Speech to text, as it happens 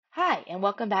and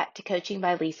welcome back to Coaching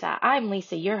by Lisa. I'm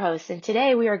Lisa, your host, and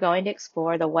today we are going to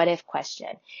explore the what if question.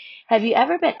 Have you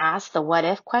ever been asked the what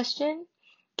if question?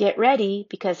 Get ready,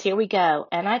 because here we go,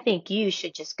 and I think you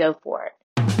should just go for it.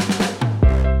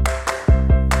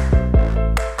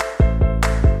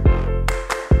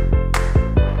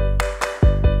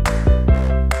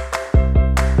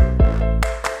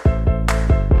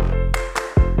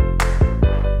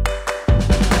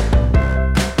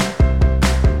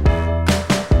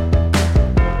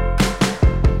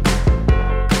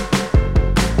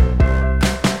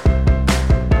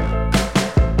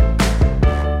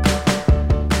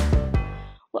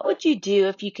 What would you do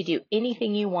if you could do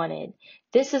anything you wanted?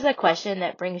 This is a question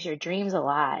that brings your dreams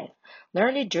alive.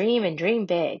 Learn to dream and dream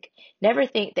big. Never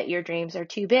think that your dreams are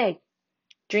too big.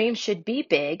 Dreams should be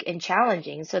big and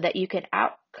challenging so that you can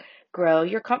outgrow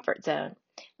your comfort zone.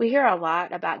 We hear a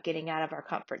lot about getting out of our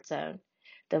comfort zone.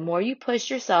 The more you push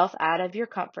yourself out of your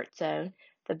comfort zone,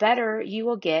 the better you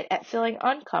will get at feeling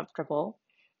uncomfortable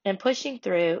and pushing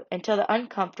through until the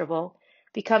uncomfortable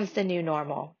becomes the new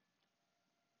normal.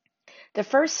 The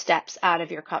first steps out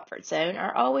of your comfort zone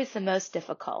are always the most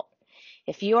difficult.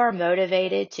 If you are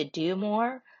motivated to do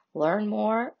more, learn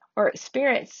more, or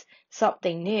experience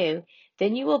something new,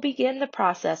 then you will begin the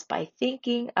process by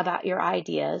thinking about your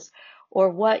ideas or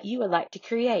what you would like to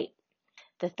create.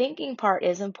 The thinking part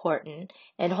is important,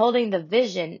 and holding the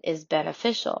vision is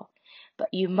beneficial,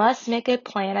 but you must make a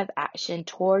plan of action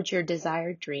towards your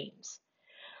desired dreams.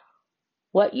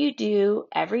 What you do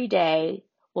every day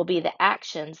will be the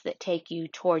actions that take you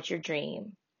towards your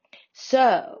dream.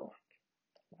 So,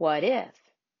 what if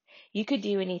you could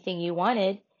do anything you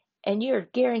wanted and you're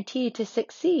guaranteed to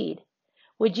succeed?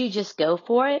 Would you just go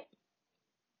for it?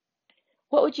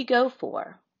 What would you go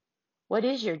for? What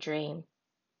is your dream?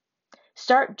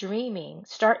 Start dreaming.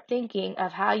 Start thinking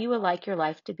of how you would like your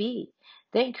life to be.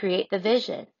 Then create the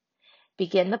vision.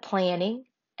 Begin the planning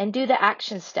and do the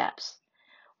action steps.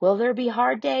 Will there be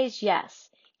hard days? Yes.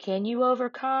 Can you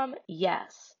overcome?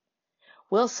 Yes.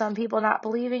 Will some people not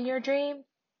believe in your dream?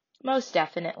 Most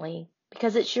definitely,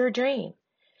 because it's your dream.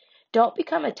 Don't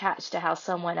become attached to how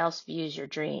someone else views your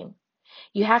dream.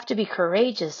 You have to be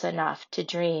courageous enough to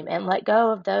dream and let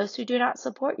go of those who do not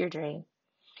support your dream.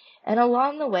 And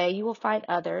along the way, you will find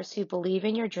others who believe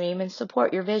in your dream and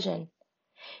support your vision.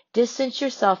 Distance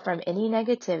yourself from any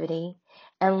negativity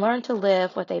and learn to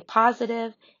live with a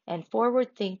positive and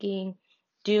forward-thinking,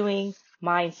 doing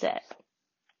mindset.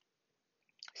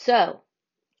 So,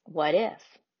 what if?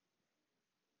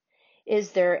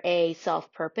 Is there a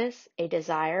self-purpose, a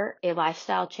desire, a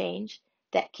lifestyle change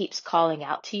that keeps calling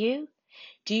out to you?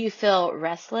 Do you feel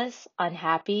restless,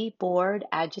 unhappy, bored,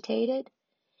 agitated?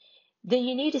 Then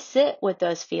you need to sit with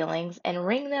those feelings and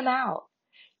wring them out.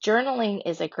 Journaling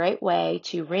is a great way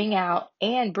to wring out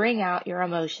and bring out your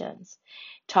emotions.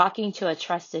 Talking to a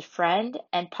trusted friend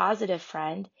and positive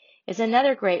friend is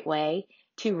another great way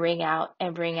to wring out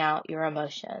and bring out your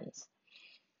emotions.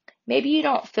 Maybe you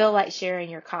don't feel like sharing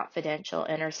your confidential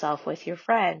inner self with your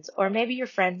friends, or maybe your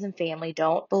friends and family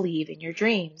don't believe in your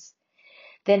dreams.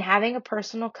 Then having a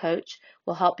personal coach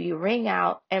will help you wring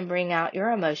out and bring out your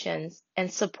emotions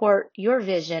and support your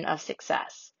vision of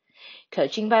success.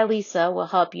 Coaching by Lisa will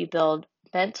help you build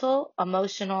mental,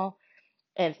 emotional,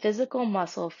 and physical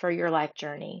muscle for your life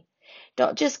journey.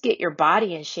 Don't just get your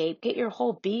body in shape, get your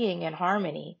whole being in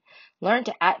harmony. Learn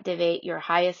to activate your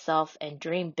highest self and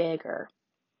dream bigger.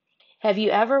 Have you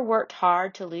ever worked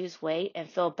hard to lose weight and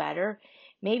feel better,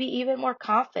 maybe even more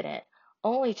confident,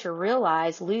 only to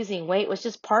realize losing weight was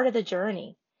just part of the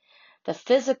journey? The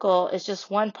physical is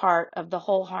just one part of the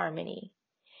whole harmony.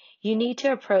 You need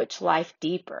to approach life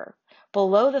deeper,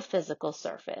 below the physical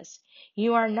surface.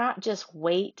 You are not just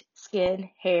weight, skin,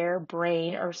 hair,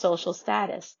 brain, or social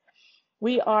status.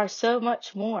 We are so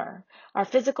much more. Our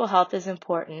physical health is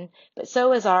important, but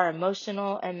so is our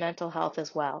emotional and mental health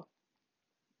as well.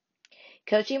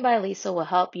 Coaching by Lisa will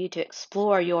help you to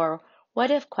explore your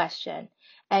what if question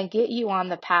and get you on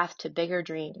the path to bigger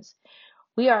dreams.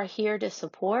 We are here to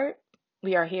support,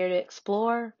 we are here to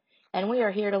explore, and we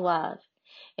are here to love.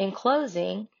 In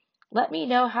closing, let me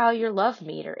know how your love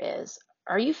meter is.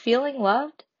 Are you feeling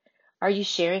loved? Are you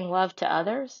sharing love to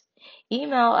others?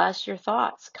 Email us your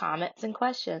thoughts, comments, and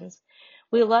questions.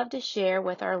 We love to share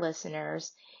with our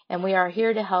listeners, and we are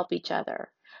here to help each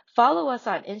other. Follow us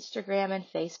on Instagram and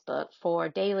Facebook for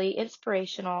daily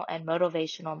inspirational and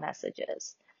motivational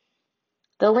messages.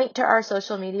 The link to our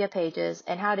social media pages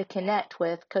and how to connect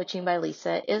with Coaching by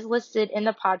Lisa is listed in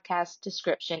the podcast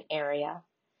description area.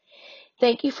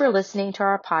 Thank you for listening to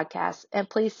our podcast, and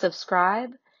please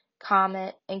subscribe,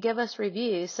 comment, and give us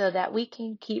reviews so that we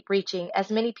can keep reaching as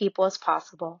many people as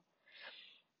possible.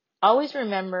 Always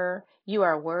remember you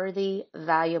are worthy,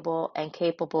 valuable, and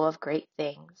capable of great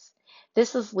things.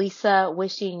 This is Lisa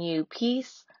wishing you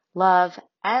peace, love,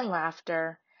 and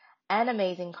laughter, and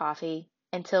amazing coffee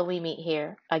until we meet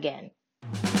here again.